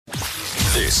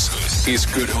This is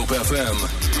Good Hope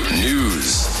FM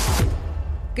News.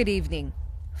 Good evening.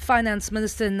 Finance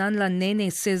Minister Nhlanhla Nene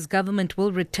says government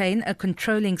will retain a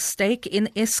controlling stake in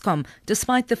Eskom,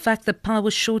 despite the fact that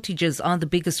power shortages are the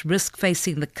biggest risk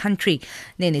facing the country.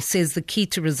 Nene says the key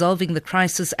to resolving the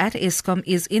crisis at Eskom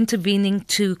is intervening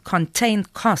to contain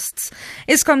costs.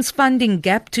 Eskom's funding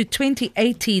gap to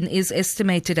 2018 is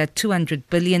estimated at 200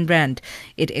 billion rand.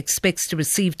 It expects to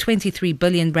receive 23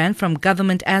 billion rand from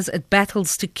government as it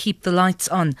battles to keep the lights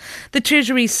on. The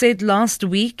Treasury said last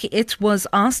week it was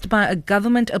asked by a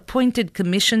government-appointed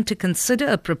commission to consider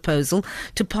a proposal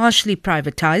to partially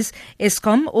privatize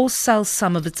Eskom or sell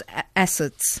some of its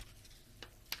assets.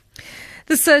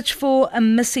 The search for a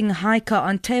missing hiker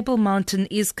on Table Mountain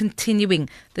is continuing.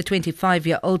 The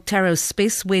 25-year-old Taro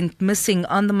Spes went missing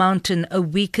on the mountain a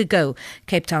week ago.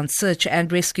 Cape Town Search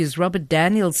and Rescue's Robert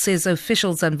Daniels says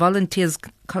officials and volunteers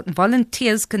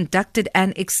conducted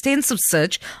an extensive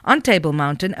search on Table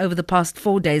Mountain over the past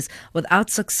 4 days without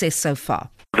success so far.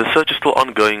 The search is still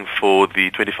ongoing for the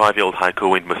 25-year-old hiker who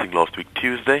went missing last week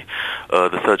Tuesday.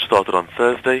 The search started on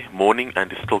Thursday morning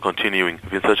and is still continuing.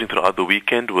 We've been searching throughout the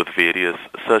weekend with various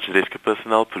search and rescue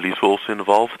personnel. Police were also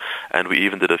involved, and we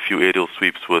even did a few aerial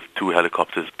sweeps with 2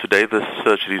 helicopters. Today the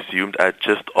search resumed at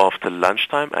just after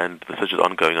lunchtime, and the search is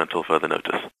ongoing until further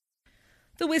notice.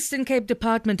 The Western Cape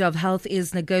Department of Health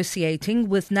is negotiating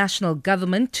with national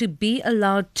government to be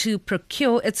allowed to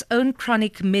procure its own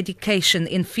chronic medication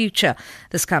in future.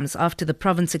 This comes after the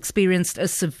province experienced a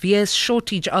severe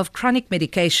shortage of chronic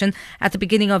medication at the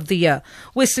beginning of the year.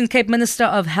 Western Cape Minister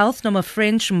of Health, Noma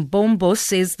French Mbombo,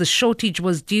 says the shortage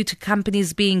was due to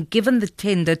companies being given the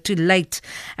tender too late.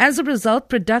 As a result,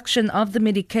 production of the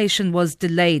medication was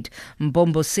delayed.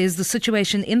 Mbombo says the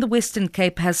situation in the Western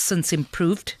Cape has since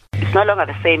improved. It's no longer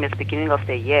the same as beginning of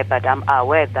the year, but I'm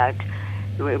aware that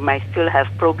we might still have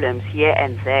problems here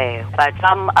and there. But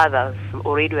some others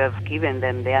already have given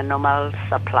them their normal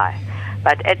supply.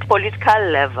 But at political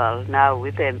level, now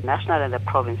with the national and the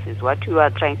provinces, what we are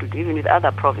trying to do, even with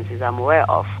other provinces I'm aware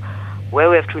of, where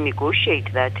we have to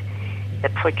negotiate that the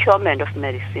procurement of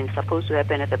medicine is supposed to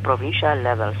happen at the provincial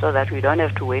level so that we don't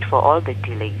have to wait for all the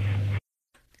delays.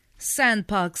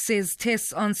 Sandpark says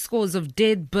tests on scores of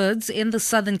dead birds in the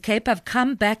Southern Cape have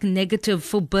come back negative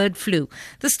for bird flu.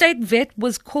 The state vet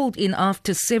was called in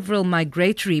after several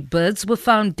migratory birds were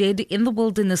found dead in the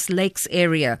Wilderness Lakes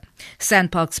area.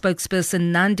 Sandpark spokesperson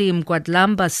Nandi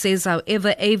Mgwadlamba says,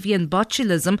 however, avian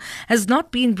botulism has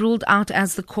not been ruled out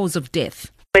as the cause of death.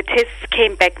 The tests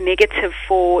came back negative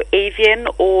for avian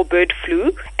or bird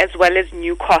flu as well as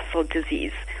Newcastle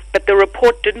disease. But the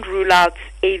report didn't rule out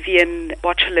avian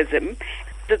botulism.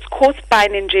 It's caused by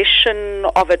an ingestion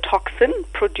of a toxin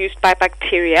produced by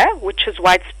bacteria, which is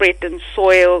widespread in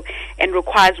soil and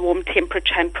requires warm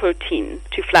temperature and protein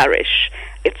to flourish.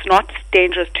 It's not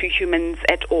dangerous to humans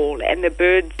at all, and the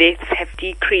bird deaths have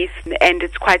decreased, and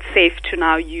it's quite safe to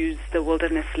now use the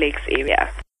Wilderness Lakes area.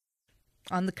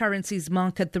 On the currencies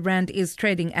market, the rand is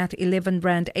trading at 11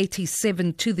 rand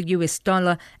 87 to the US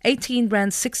dollar, 18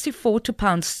 rand 64 to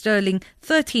pound sterling,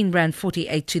 13 rand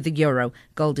 48 to the euro.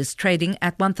 Gold is trading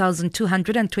at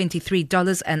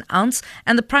 $1,223 an ounce,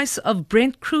 and the price of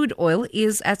Brent crude oil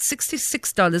is at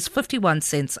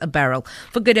 $66.51 a barrel.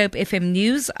 For Good Hope FM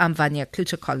News, I'm Vanya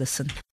Kluter-Collison.